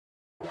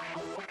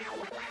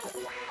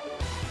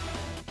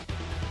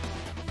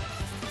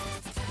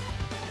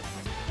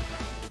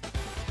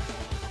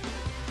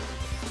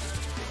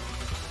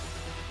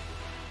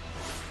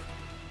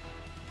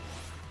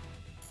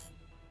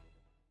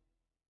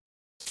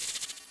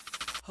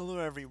Hello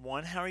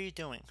everyone, how are you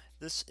doing?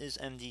 This is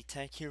MD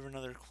Tech here with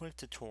another quick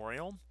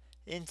tutorial.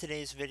 In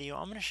today's video,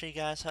 I'm going to show you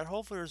guys how to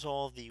hopefully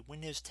resolve the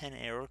Windows 10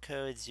 error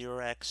code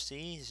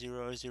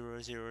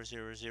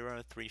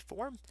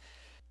 0xc0000034.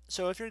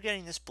 So if you're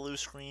getting this blue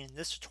screen,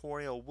 this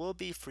tutorial will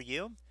be for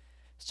you.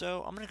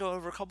 So I'm going to go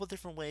over a couple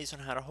different ways on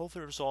how to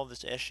hopefully resolve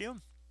this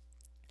issue.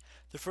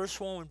 The first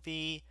one would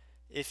be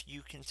if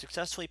you can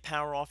successfully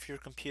power off your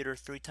computer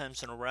 3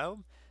 times in a row.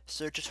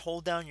 So just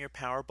hold down your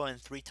power button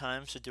 3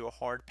 times to do a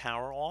hard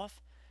power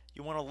off.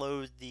 You want to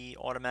load the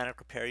automatic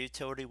repair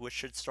utility, which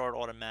should start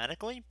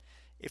automatically.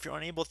 If you're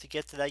unable to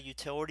get to that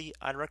utility,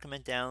 I'd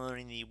recommend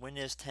downloading the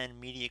Windows 10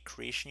 Media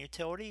Creation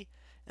utility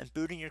and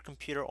booting your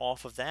computer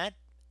off of that.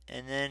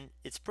 And then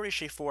it's pretty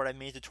straightforward. I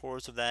made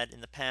tutorials of that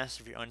in the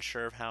past if you're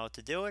unsure of how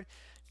to do it.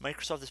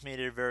 Microsoft has made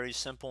it very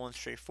simple and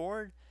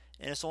straightforward.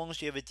 And as long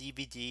as you have a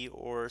DVD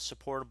or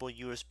supportable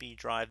USB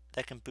drive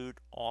that can boot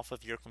off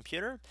of your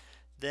computer,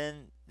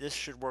 then this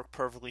should work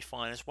perfectly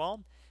fine as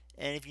well.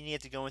 And if you need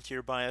to go into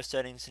your BIOS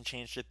settings and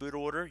change the boot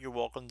order, you're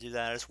welcome to do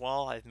that as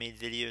well. I've made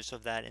videos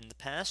of that in the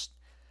past.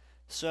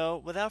 So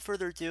without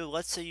further ado,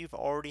 let's say you've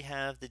already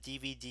have the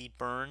DVD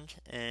burned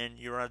and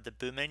you're at the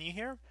boot menu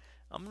here.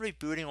 I'm going to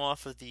be booting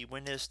off of the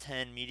Windows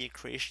 10 Media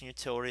Creation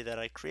utility that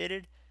I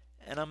created,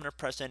 and I'm going to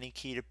press any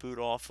key to boot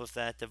off of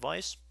that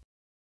device.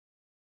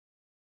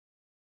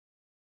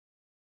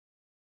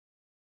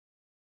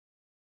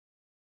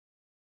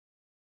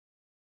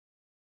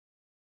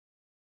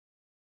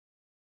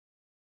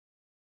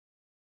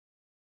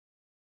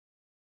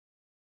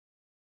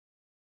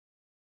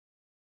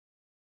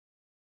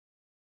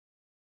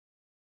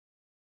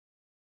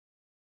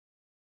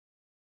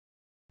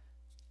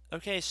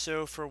 Okay,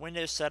 so for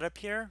Windows Setup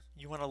here,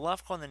 you want to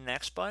left click on the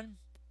Next button.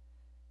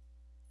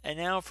 And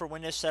now for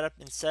Windows Setup,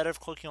 instead of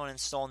clicking on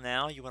Install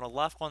Now, you want to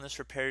left click on this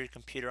Repair Your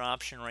Computer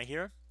option right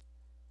here.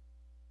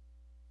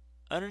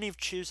 Underneath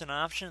Choose an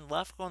Option,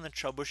 left click on the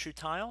Troubleshoot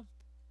tile.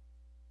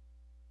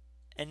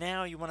 And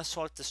now you want to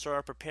select the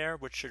Startup Repair,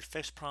 which should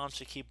fix problems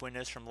to keep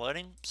Windows from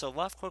loading. So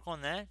left click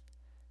on that.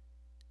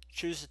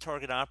 Choose the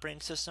target operating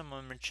system.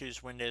 I'm going to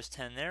choose Windows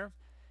 10 there.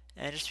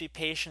 And just be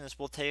patient, this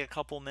will take a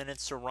couple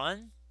minutes to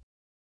run.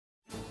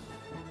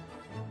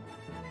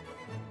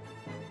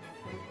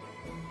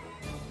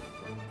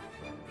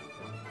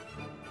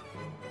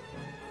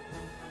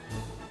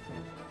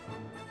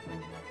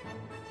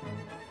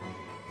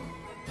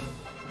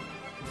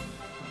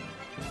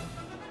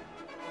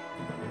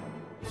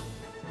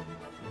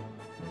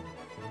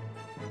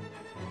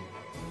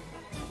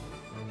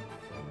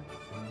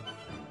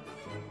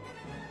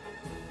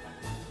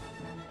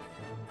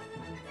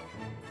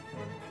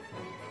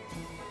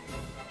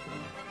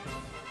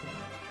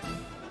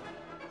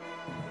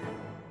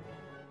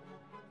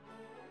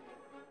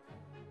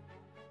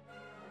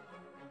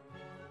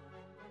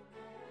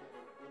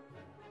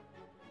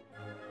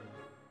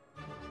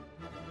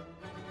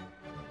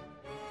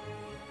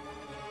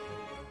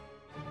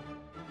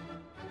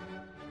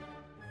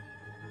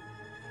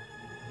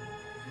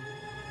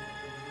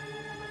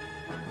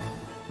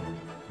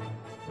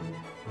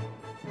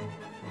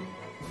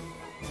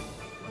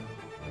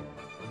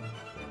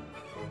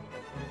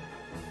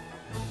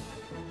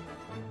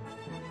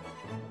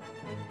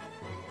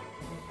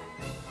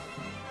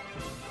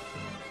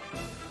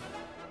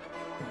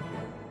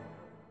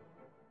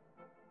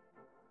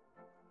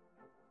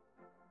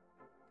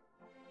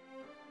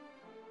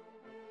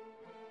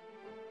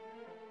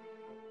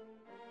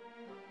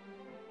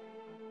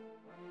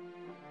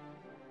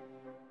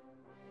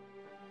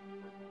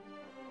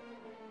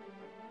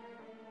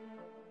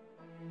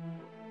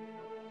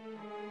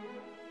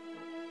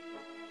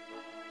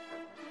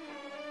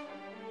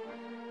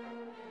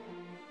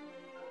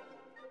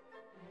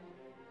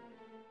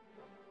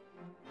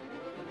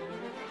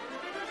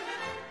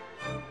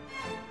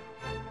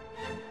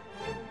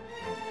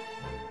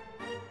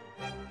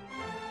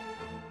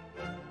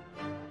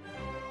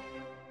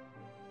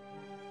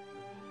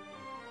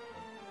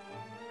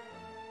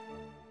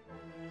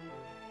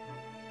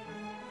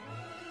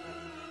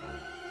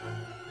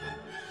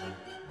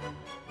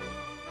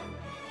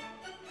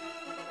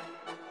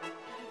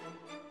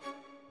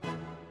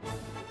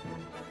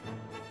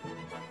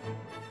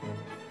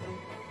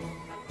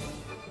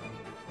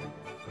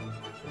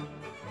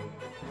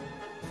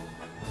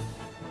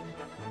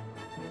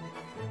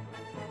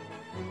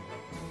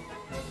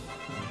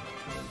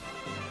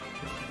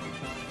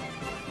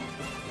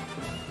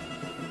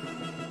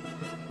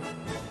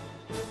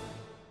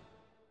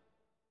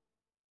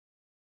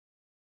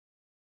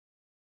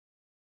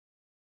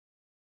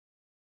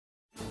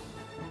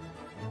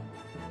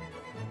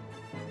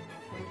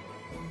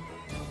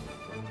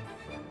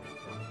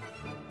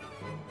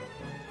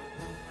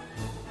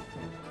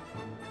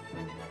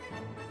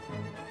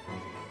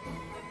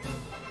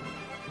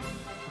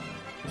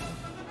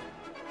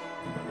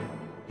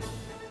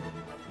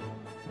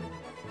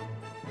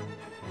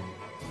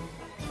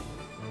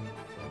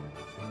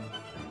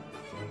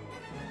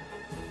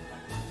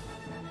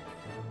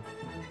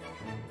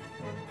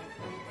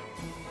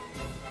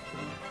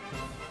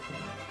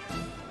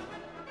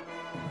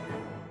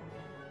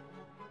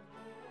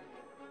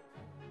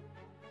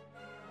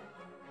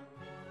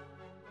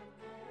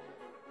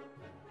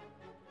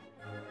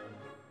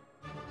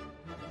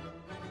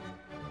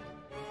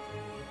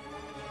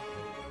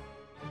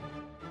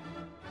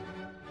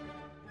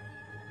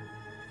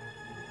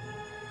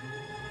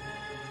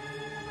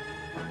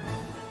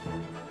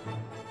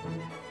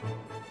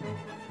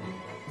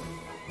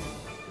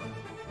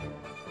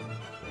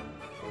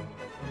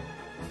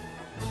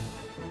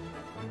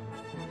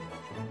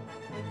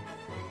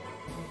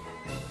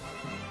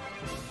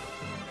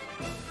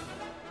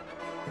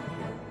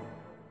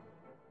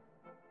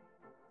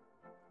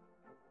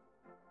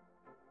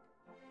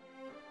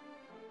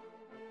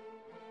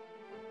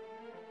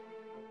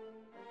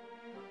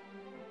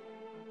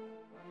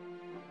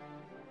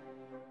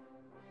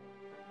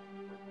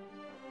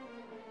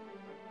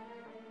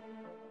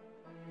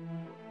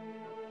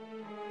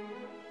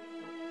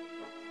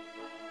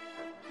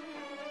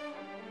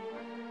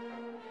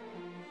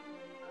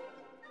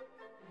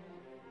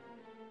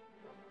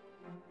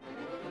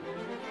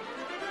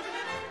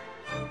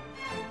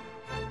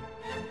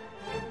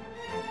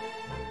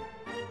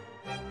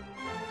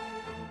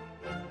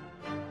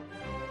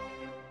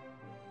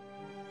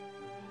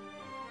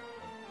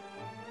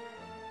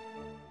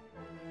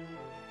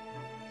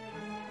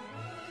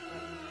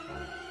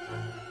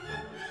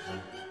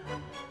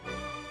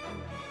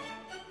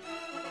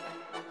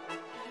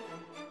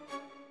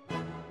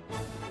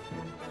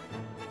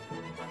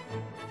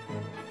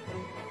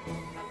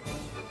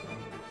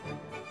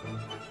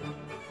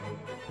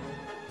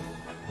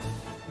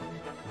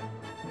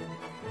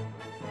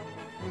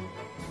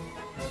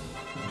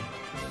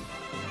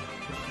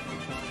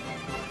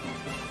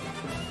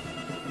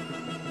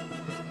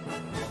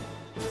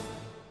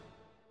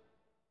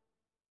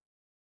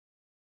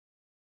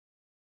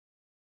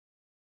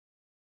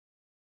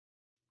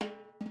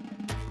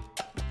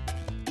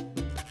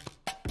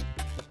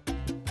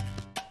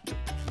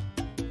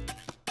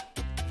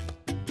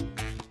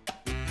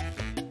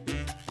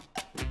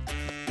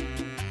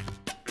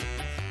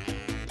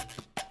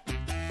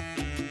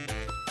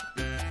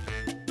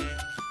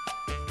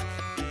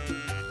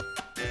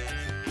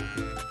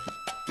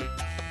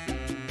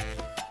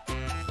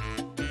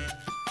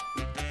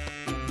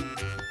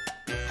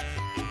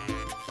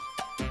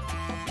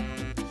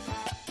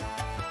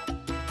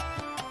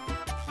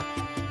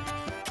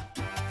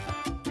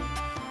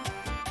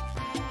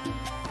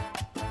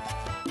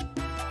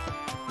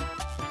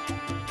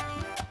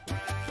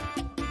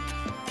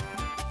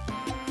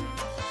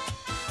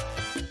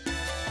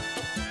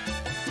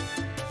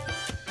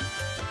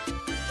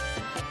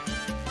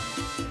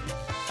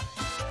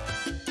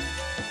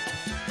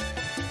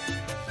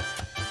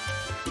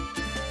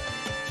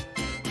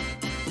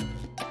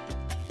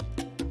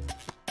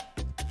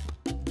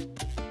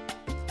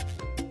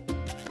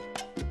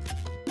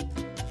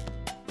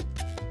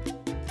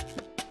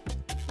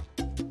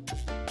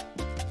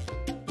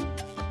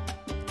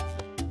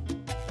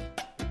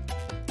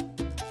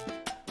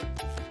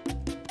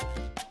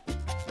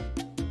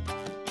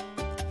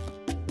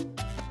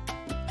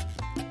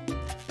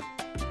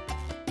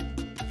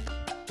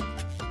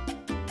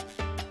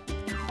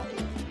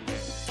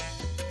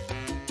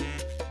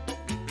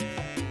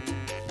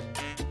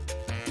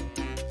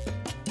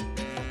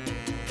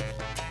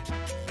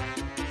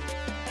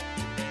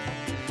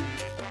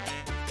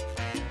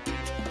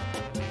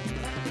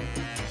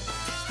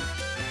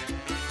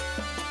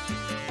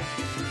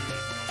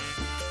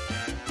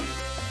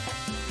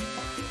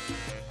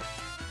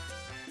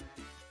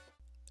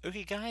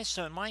 Okay guys,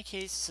 so in my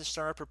case, to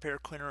start, prepare,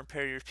 clean, or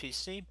repair your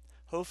PC.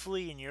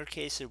 Hopefully in your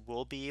case it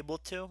will be able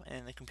to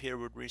and the computer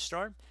would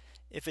restart.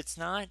 If it's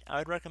not, I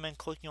would recommend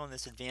clicking on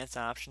this advanced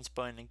options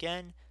button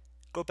again.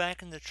 Go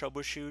back in the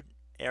troubleshoot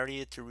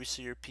area to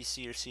reset your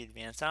PC or see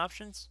advanced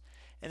options.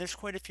 And there's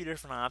quite a few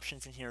different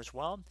options in here as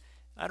well.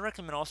 I'd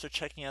recommend also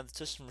checking out the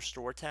system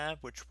restore tab,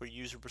 which will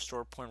use a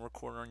restore point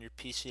recorder on your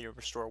PC to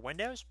restore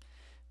Windows.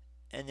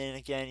 And then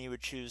again, you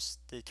would choose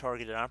the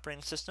targeted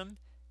operating system.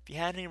 If you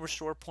had any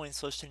restore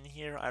points listed in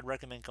here, I'd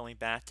recommend going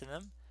back to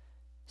them.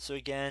 So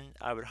again,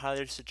 I would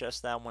highly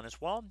suggest that one as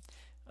well.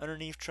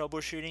 Underneath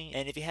troubleshooting,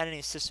 and if you had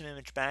any system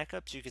image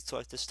backups, you could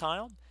select this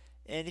tile.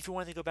 And if you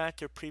want to go back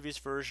to a previous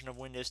version of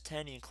Windows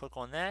 10, you can click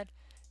on that.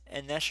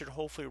 And that should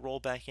hopefully roll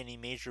back any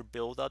major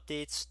build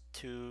updates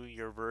to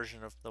your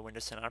version of the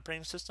Windows 10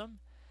 operating system.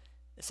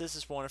 It says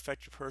this won't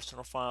affect your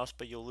personal files,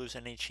 but you'll lose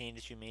any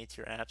changes you made to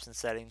your apps and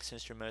settings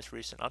since your most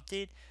recent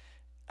update.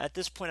 At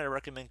this point, I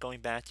recommend going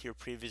back to your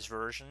previous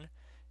version,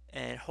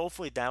 and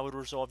hopefully that would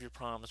resolve your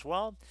problem as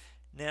well.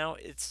 Now,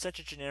 it's such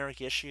a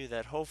generic issue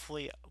that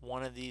hopefully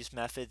one of these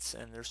methods,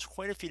 and there's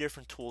quite a few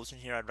different tools in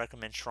here I'd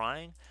recommend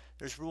trying.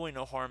 There's really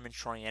no harm in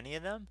trying any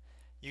of them.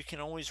 You can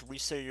always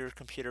reset your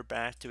computer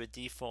back to a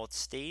default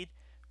state,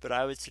 but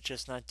I would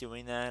suggest not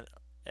doing that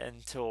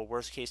until a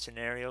worst case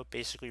scenario,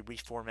 basically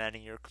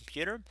reformatting your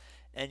computer.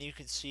 And you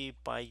can see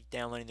by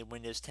downloading the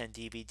Windows 10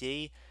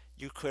 DVD,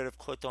 you could have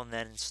clicked on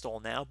that install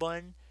now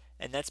button,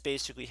 and that's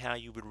basically how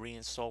you would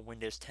reinstall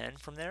Windows 10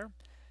 from there.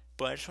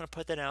 But I just want to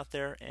put that out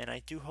there, and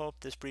I do hope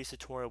this brief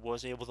tutorial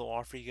was able to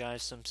offer you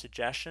guys some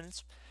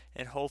suggestions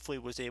and hopefully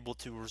was able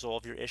to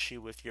resolve your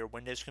issue with your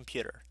Windows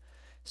computer.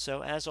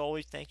 So as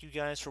always, thank you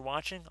guys for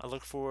watching. I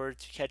look forward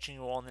to catching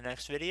you all in the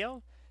next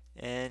video,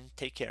 and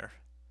take care.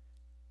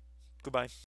 Goodbye.